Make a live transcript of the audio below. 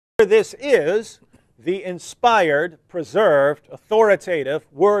This is the inspired, preserved, authoritative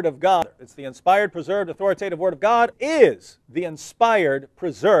Word of God. It's the inspired, preserved, authoritative Word of God is the inspired,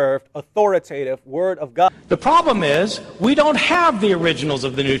 preserved, authoritative Word of God. The problem is we don't have the originals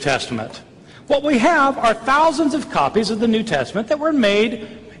of the New Testament. What we have are thousands of copies of the New Testament that were made,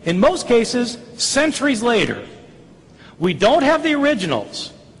 in most cases, centuries later. We don't have the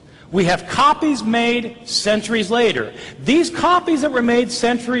originals. We have copies made centuries later. These copies that were made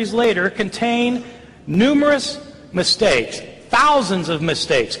centuries later contain numerous mistakes, thousands of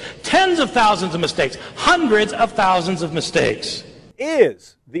mistakes, tens of thousands of mistakes, hundreds of thousands of mistakes.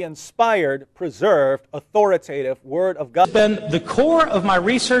 Is the inspired, preserved, authoritative Word of God. It's been the core of my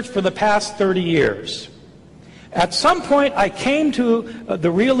research for the past 30 years. At some point, I came to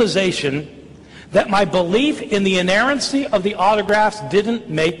the realization that my belief in the inerrancy of the autographs didn't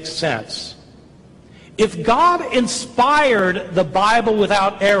make sense. If God inspired the Bible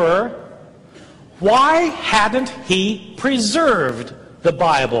without error, why hadn't He preserved the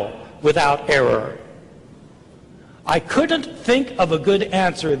Bible without error? I couldn't think of a good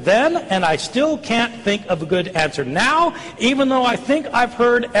answer then, and I still can't think of a good answer now, even though I think I've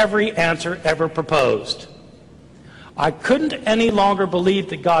heard every answer ever proposed. I couldn't any longer believe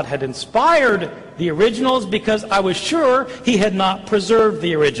that God had inspired the originals because I was sure He had not preserved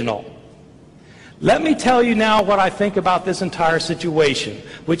the original. Let me tell you now what I think about this entire situation,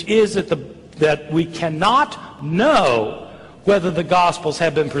 which is that we cannot know whether the Gospels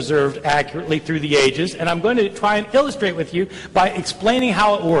have been preserved accurately through the ages, and I'm going to try and illustrate with you by explaining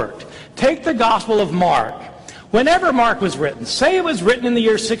how it worked. Take the Gospel of Mark. Whenever Mark was written, say it was written in the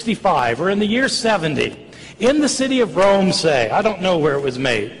year 65 or in the year 70, in the city of Rome, say, I don't know where it was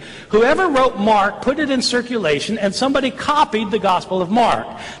made. Whoever wrote Mark put it in circulation, and somebody copied the Gospel of Mark.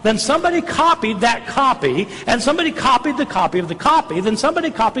 Then somebody copied that copy, and somebody copied the copy of the copy, then somebody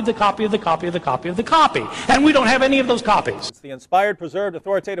copied the copy of the copy of the copy of the copy. And we don't have any of those copies. It's the inspired, preserved,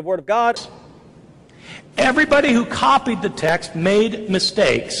 authoritative Word of God. Everybody who copied the text made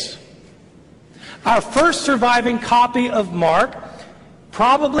mistakes. Our first surviving copy of Mark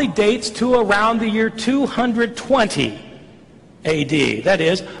probably dates to around the year 220 A.D. That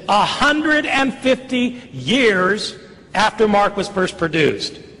is, 150 years after Mark was first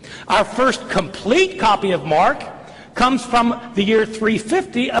produced. Our first complete copy of Mark comes from the year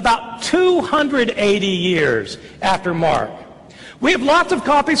 350, about 280 years after Mark. We have lots of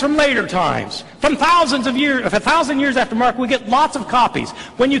copies from later times. From thousands of years, if 1,000 years after Mark, we get lots of copies.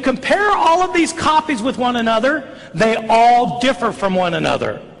 When you compare all of these copies with one another, they all differ from one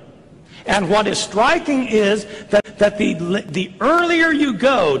another. And what is striking is that the earlier you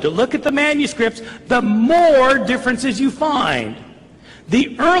go to look at the manuscripts, the more differences you find.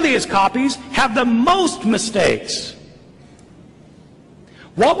 The earliest copies have the most mistakes.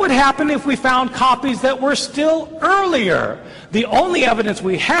 What would happen if we found copies that were still earlier? The only evidence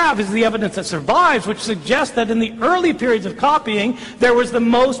we have is the evidence that survives, which suggests that in the early periods of copying, there was the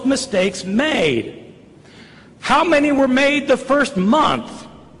most mistakes made. How many were made the first month,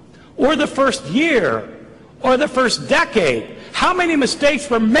 or the first year, or the first decade? How many mistakes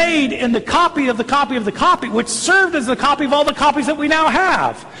were made in the copy of the copy of the copy, which served as the copy of all the copies that we now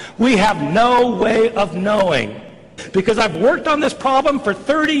have? We have no way of knowing. Because I've worked on this problem for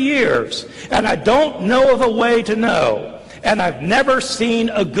 30 years, and I don't know of a way to know. And I've never seen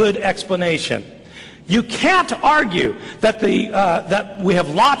a good explanation. You can't argue that we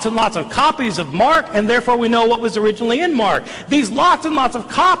have lots and lots of copies of Mark, and therefore we know what was originally in Mark. These lots and lots of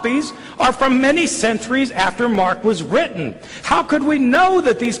copies are from many centuries after Mark was written. How could we know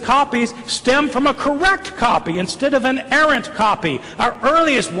that these copies stem from a correct copy instead of an errant copy? Our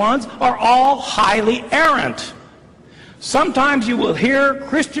earliest ones are all highly errant. Sometimes you will hear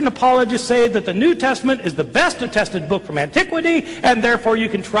Christian apologists say that the New Testament is the best attested book from antiquity, and therefore you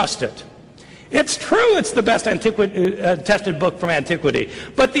can trust it. It's true it's the best attested book from antiquity,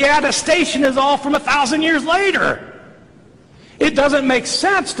 but the attestation is all from 1,000 years later. It doesn't make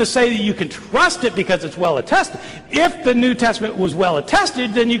sense to say that you can trust it because it's well attested. If the New Testament was well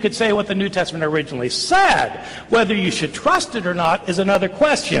attested, then you could say what the New Testament originally said. Whether you should trust it or not is another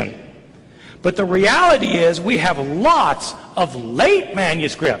question. But the reality is we have lots of late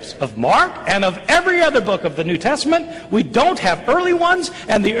manuscripts of Mark and of every other book of the New Testament. We don't have early ones,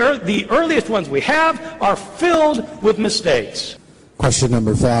 and the earliest ones we have are filled with mistakes. Question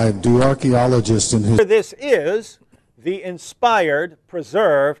number 5. Do archaeologists in his... This is the inspired,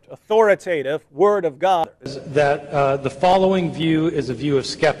 preserved, authoritative Word of God. That the following view is a view of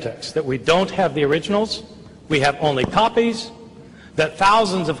skeptics, that we don't have the originals, we have only copies, that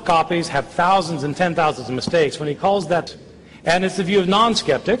thousands of copies have thousands and 10,000s of mistakes. When he calls that and it's the view of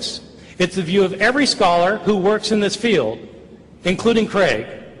non-skeptics. It's the view of every scholar who works in this field, including Craig.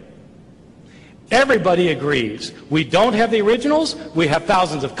 Everybody agrees. We don't have the originals, we have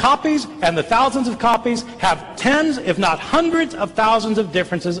thousands of copies, and the thousands of copies have tens, if not hundreds of thousands of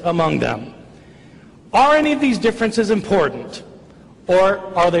differences among them. Are any of these differences important, or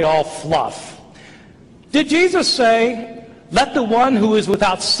are they all fluff? Did Jesus say, "Let the one who is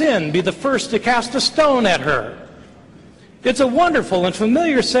without sin be the first to cast a stone at her"? It's a wonderful and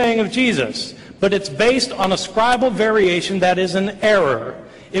familiar saying of Jesus, but it's based on a scribal variation that is an error.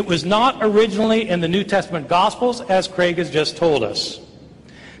 It was not originally in the New Testament Gospels, as Craig has just told us.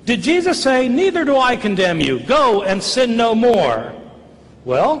 Did Jesus say, "Neither do I condemn you. Go and sin no more"?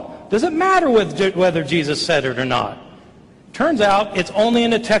 Well, does it matter whether Jesus said it or not? Turns out it's only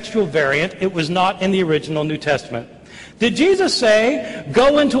in a textual variant. It was not in the original New Testament. Did Jesus say,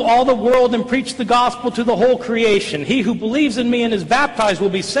 "Go into all the world and preach the gospel to the whole creation. He who believes in me and is baptized will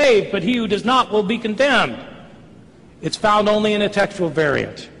be saved, but he who does not will be condemned"? It's found only in a textual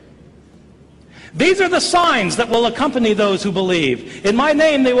variant. These are the signs that will accompany those who believe. In my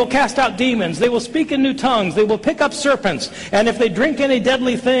name they will cast out demons. They will speak in new tongues. They will pick up serpents. And if they drink any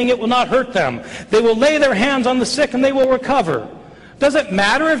deadly thing, it will not hurt them. They will lay their hands on the sick and they will recover. Does it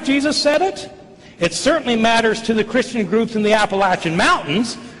matter if Jesus said it? It certainly matters to the Christian groups in the Appalachian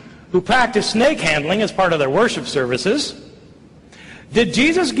Mountains who practice snake handling as part of their worship services. Did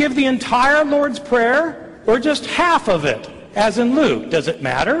Jesus give the entire Lord's Prayer or just half of it, as in Luke? Does it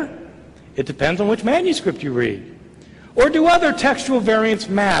matter? It depends on which manuscript you read. Or do other textual variants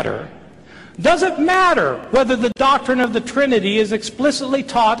matter? Does it matter whether the doctrine of the Trinity is explicitly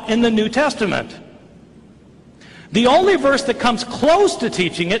taught in the New Testament? The only verse that comes close to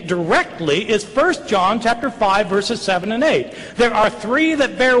teaching it directly is 1 John chapter 5, verses 7 and 8. There are three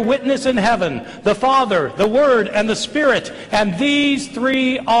that bear witness in heaven, the Father, the Word, and the Spirit, and these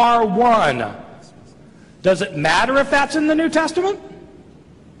three are one. Does it matter if that's in the New Testament?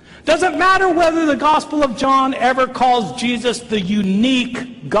 Does it matter whether the Gospel of John ever calls Jesus the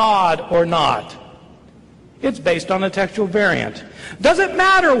unique God or not? It's based on a textual variant. Does it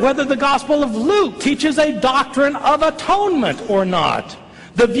matter whether the Gospel of Luke teaches a doctrine of atonement or not?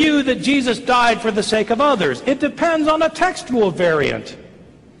 The view that Jesus died for the sake of others. It depends on a textual variant.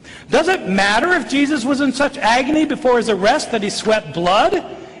 Does it matter if Jesus was in such agony before his arrest that he sweat blood?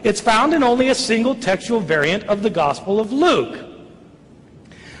 It's found in only a single textual variant of the Gospel of Luke.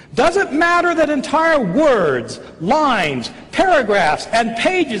 Does it matter that entire words, lines, paragraphs, and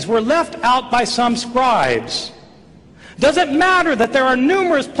pages were left out by some scribes? Does it matter that there are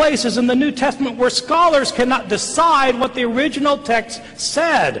numerous places in the New Testament where scholars cannot decide what the original text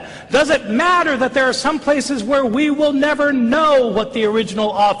said? Does it matter that there are some places where we will never know what the original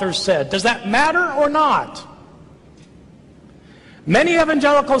author said? Does that matter or not? Many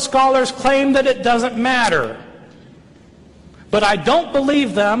evangelical scholars claim that it doesn't matter. But I don't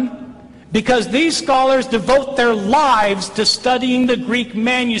believe them, because these scholars devote their lives to studying the Greek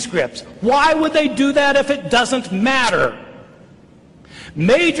manuscripts. Why would they do that if it doesn't matter?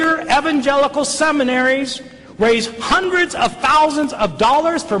 Major evangelical seminaries raise hundreds of thousands of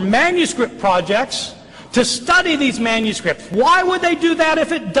dollars for manuscript projects to study these manuscripts. Why would they do that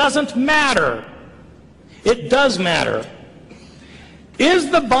if it doesn't matter? It does matter.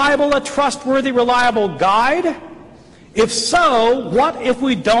 Is the Bible a trustworthy, reliable guide? If so, what if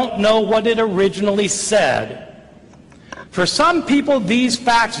we don't know what it originally said? For some people, these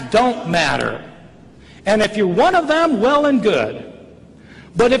facts don't matter. And if you're one of them, well and good.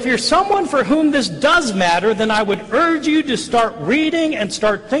 But if you're someone for whom this does matter, then I would urge you to start reading and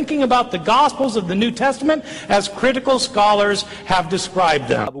start thinking about the Gospels of the New Testament as critical scholars have described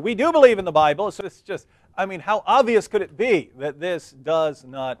them. But we do believe in the Bible, so it's just, I mean, how obvious could it be that this does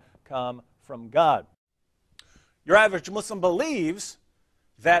not come from God? Your average Muslim believes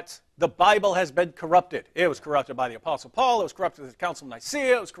that the Bible has been corrupted. It was corrupted by the Apostle Paul. It was corrupted at the Council of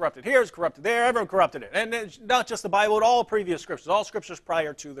Nicaea. It was corrupted here. It was corrupted there. Everyone corrupted it. And it's not just the Bible, but all previous scriptures, all scriptures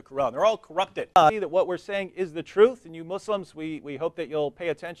prior to the Quran. They're all corrupted. That what we're saying is the truth, and you Muslims, we hope that you'll pay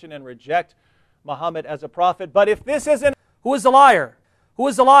attention and reject Muhammad as a prophet. But if this isn't... Who is the liar? Who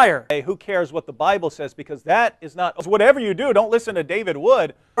is the liar? Hey, who cares what the Bible says? Because that is not... Whatever you do, don't listen to David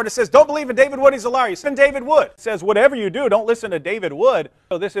Wood. Or it says, don't believe in David Wood, he's a liar. You listen to David Wood. It says, whatever you do, don't listen to David Wood.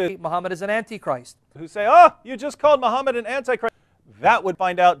 So this is... Muhammad is an antichrist. Who say, oh, you just called Muhammad an antichrist. That would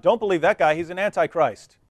find out, don't believe that guy, he's an antichrist.